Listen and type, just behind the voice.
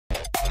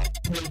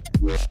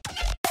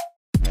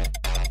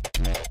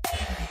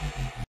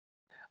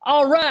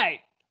All right,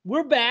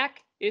 we're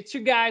back. It's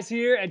your guys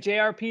here at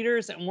JR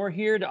Peters, and we're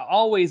here to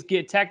always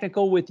get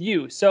technical with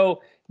you.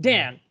 So,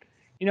 Dan,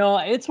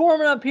 it's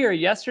warming up here.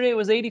 Yesterday it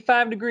was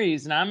 85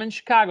 degrees, and I'm in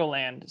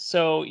Chicagoland.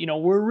 So,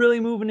 we're really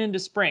moving into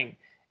spring.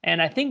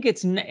 And I think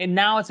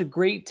now it's a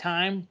great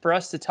time for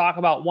us to talk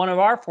about one of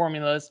our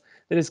formulas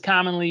that is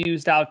commonly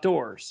used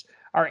outdoors,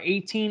 our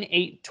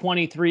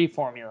 18-8-23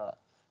 formula.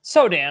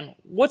 So, Dan,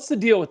 what's the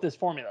deal with this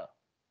formula?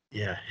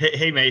 Yeah.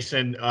 Hey,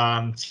 Mason.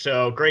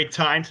 So great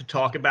time to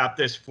talk about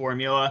this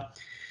formula.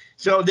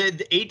 So the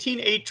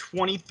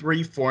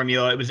 18-8-23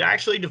 formula, it was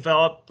actually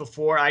developed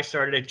before I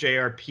started at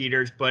JR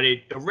Peters, but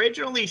it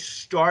originally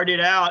started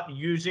out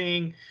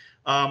using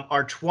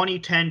our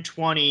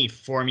 20-10-20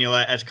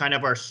 formula as kind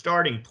of our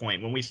starting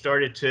point when we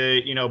started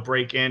to,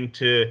 break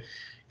into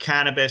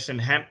cannabis and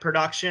hemp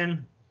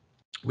production.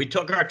 We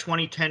took our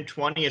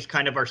 20-10-20 as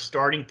kind of our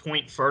starting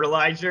point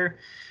fertilizer.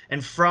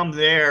 And from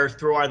there,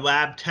 through our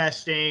lab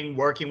testing,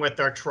 working with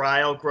our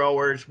trial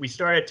growers, we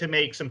started to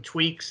make some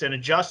tweaks and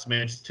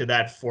adjustments to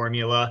that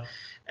formula.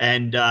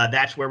 And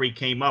that's where we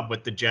came up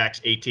with the Jack's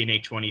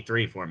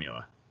 18-8-23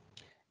 formula.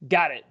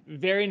 Got it.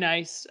 Very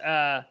nice.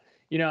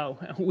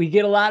 We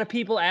get a lot of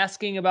people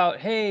asking about,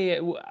 hey,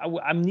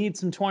 I need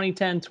some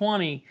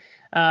 20-10-20.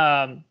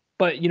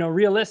 But,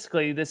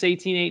 realistically, this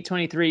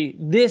 18-8-23,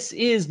 this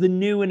is the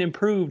new and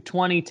improved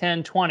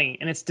 20-10-20,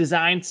 and it's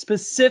designed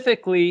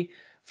specifically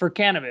for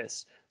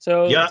cannabis.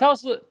 So tell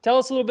us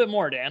a little bit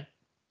more, Dan.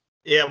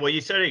 Yeah, well,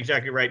 you said it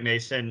exactly right,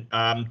 Mason.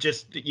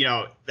 Just,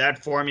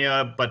 that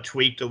formula, but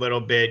tweaked a little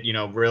bit,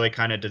 really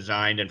kind of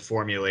designed and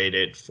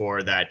formulated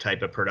for that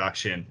type of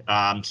production.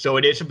 So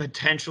it is a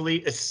potentially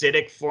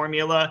acidic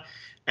formula,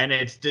 and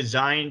it's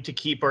designed to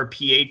keep our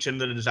pH in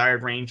the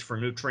desired range for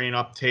nutrient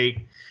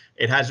uptake.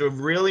 It has a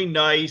really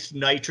nice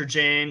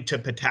nitrogen to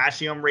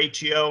potassium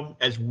ratio,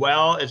 as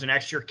well as an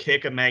extra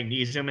kick of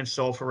magnesium and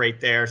sulfur right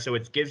there. So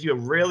it gives you a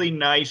really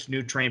nice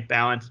nutrient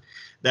balance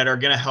that are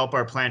going to help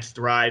our plants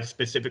thrive,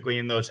 specifically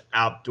in those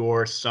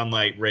outdoor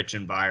sunlight-rich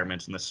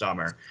environments in the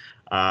summer.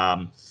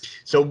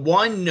 So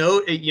one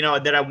note,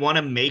 that I want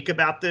to make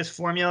about this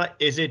formula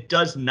is it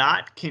does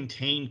not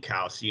contain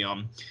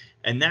calcium.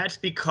 And that's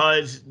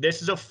because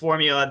this is a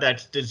formula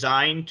that's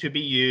designed to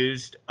be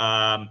used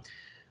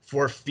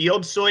for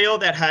field soil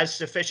that has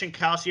sufficient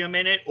calcium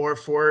in it, or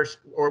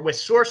with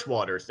source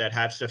waters that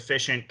have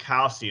sufficient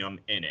calcium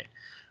in it.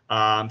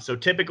 So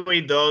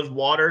typically those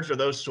waters or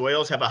those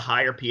soils have a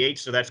higher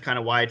pH, so that's kind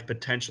of why it's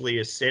potentially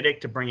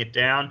acidic to bring it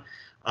down.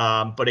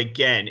 But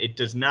again, it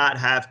does not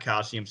have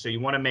calcium, so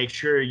you want to make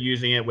sure you're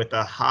using it with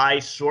a high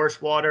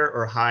source water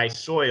or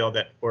soil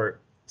that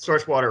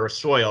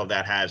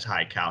has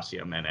high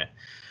calcium in it.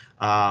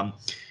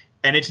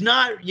 And it's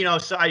not,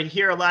 so I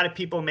hear a lot of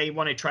people may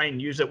want to try and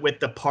use it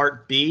with the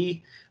Part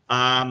B.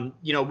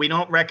 We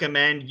don't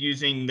recommend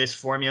using this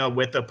formula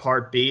with the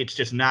Part B. It's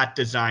just not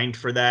designed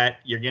for that.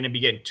 You're going to be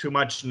getting too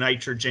much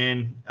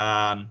nitrogen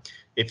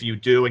if you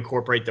do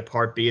incorporate the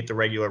Part B at the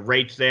regular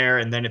rates there.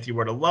 And then if you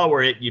were to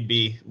lower it, you'd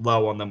be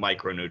low on the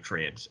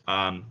micronutrients.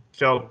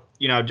 So,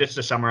 just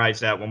to summarize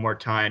that one more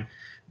time,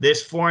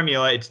 this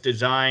formula, it's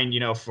designed,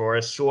 for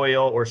a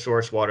soil or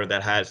source water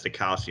that has the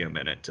calcium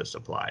in it to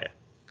supply it.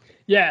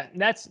 Yeah,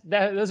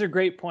 those are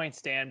great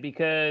points, Dan,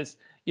 because,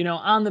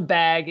 on the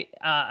bag,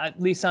 at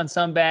least on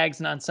some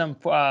bags and on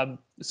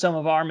some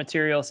of our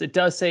materials, it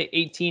does say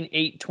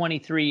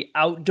 18-8-23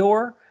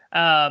 outdoor.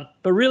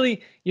 But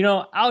really,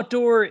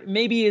 outdoor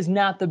maybe is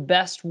not the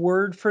best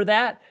word for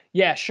that.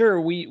 Yeah, sure,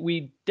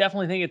 we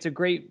definitely think it's a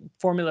great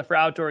formula for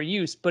outdoor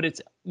use, but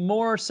it's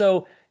more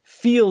so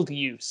field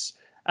use.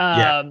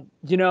 I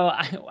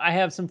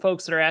have some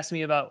folks that are asking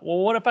me about, well,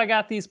 what if I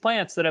got these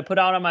plants that I put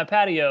out on my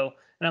patio?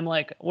 And I'm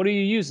like, what are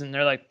you using?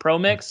 They're like, Pro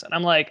Mix. And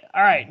I'm like,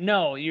 all right,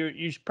 no,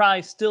 you're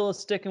probably still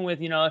sticking with,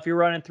 if you're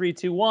running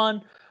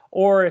 3-2-1,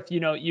 or if,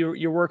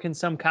 you're working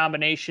some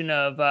combination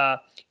of,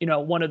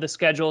 one of the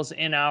schedules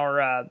in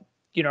our,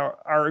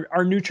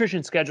 our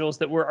nutrition schedules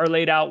that are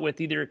laid out with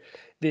either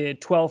the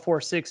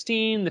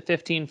 12-4-16, the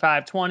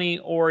 15-5-20,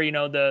 or,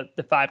 the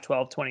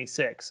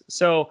 5-12-26.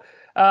 So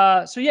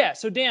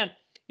Dan,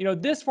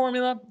 this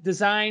formula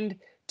designed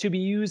to be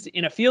used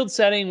in a field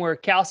setting where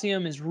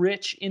calcium is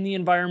rich in the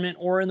environment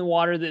or in the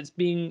water that's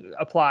being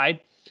applied.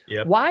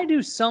 Yep. Why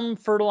do some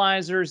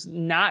fertilizers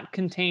not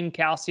contain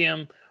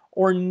calcium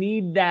or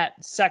need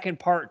that second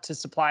part to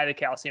supply the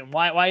calcium?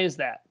 Why is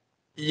that?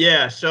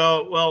 Yeah,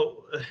 so,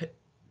 well,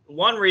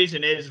 one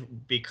reason is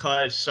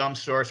because some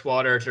source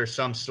waters or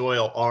some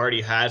soil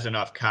already has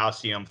enough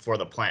calcium for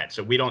the plant.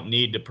 So we don't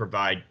need to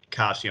provide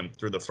calcium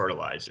through the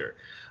fertilizer.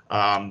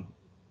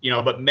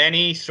 But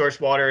many source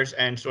waters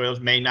and soils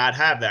may not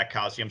have that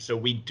calcium, so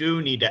we do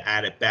need to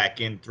add it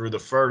back in through the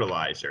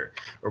fertilizer,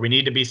 or we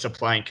need to be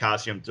supplying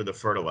calcium through the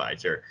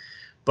fertilizer.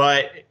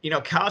 But,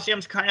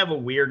 calcium's kind of a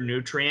weird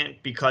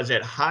nutrient because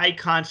at high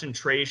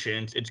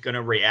concentrations, it's going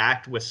to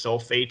react with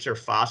sulfates or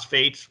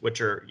phosphates, which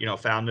are,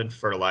 found in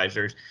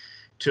fertilizers,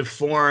 to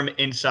form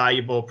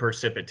insoluble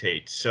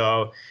precipitates.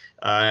 So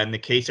In the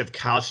case of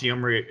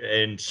calcium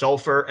and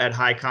sulfur at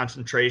high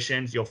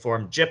concentrations, you'll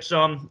form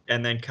gypsum,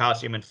 and then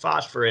calcium and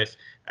phosphorus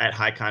at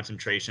high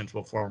concentrations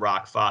will form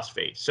rock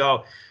phosphate.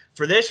 So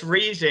for this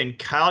reason,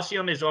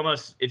 calcium is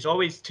it's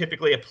always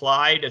typically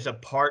applied as a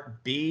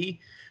part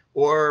B,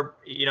 or,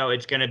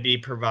 it's going to be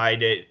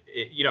provided,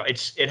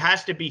 it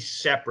has to be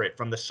separate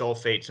from the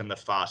sulfates and the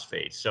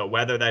phosphates. So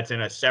whether that's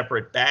in a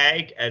separate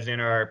bag, as in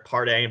our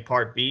part A and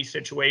part B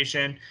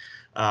situation,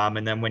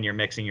 and then when you're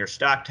mixing your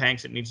stock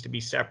tanks, it needs to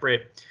be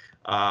separate.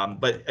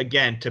 But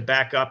again, to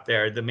back up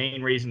there, the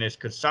main reason is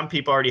because some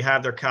people already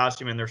have their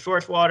calcium in their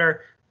source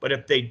water, but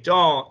if they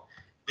don't,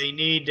 they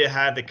need to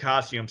have the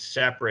calcium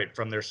separate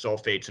from their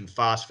sulfates and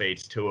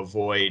phosphates to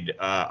avoid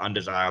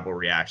undesirable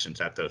reactions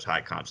at those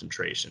high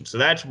concentrations. So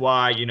that's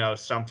why,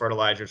 some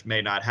fertilizers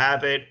may not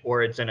have it,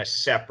 or it's in a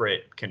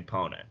separate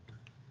component.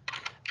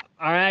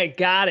 All right,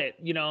 got it.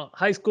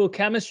 High school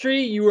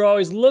chemistry, you were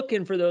always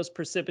looking for those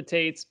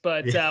precipitates,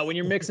 but when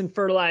you're mixing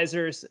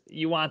fertilizers,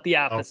 you want the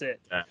opposite.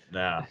 Oh,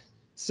 no.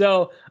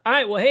 So, all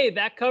right, well, hey,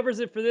 that covers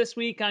it for this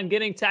week on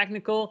Getting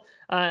Technical.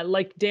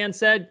 Like Dan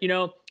said,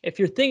 if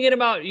you're thinking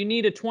about you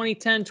need a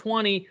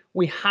 20-10-20,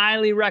 we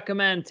highly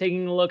recommend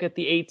taking a look at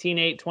the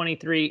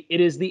 18-8-23. It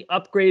is the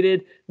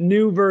upgraded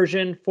new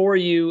version for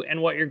you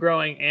and what you're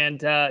growing.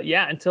 And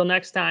yeah, until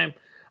next time,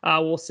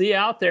 we'll see you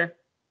out there.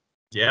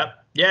 Yep.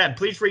 Yeah, and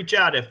please reach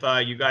out if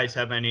you guys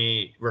have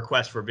any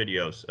requests for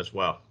videos as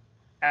well.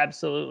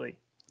 Absolutely.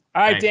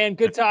 All right, thanks, Dan,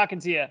 good talking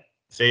to you.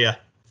 See ya.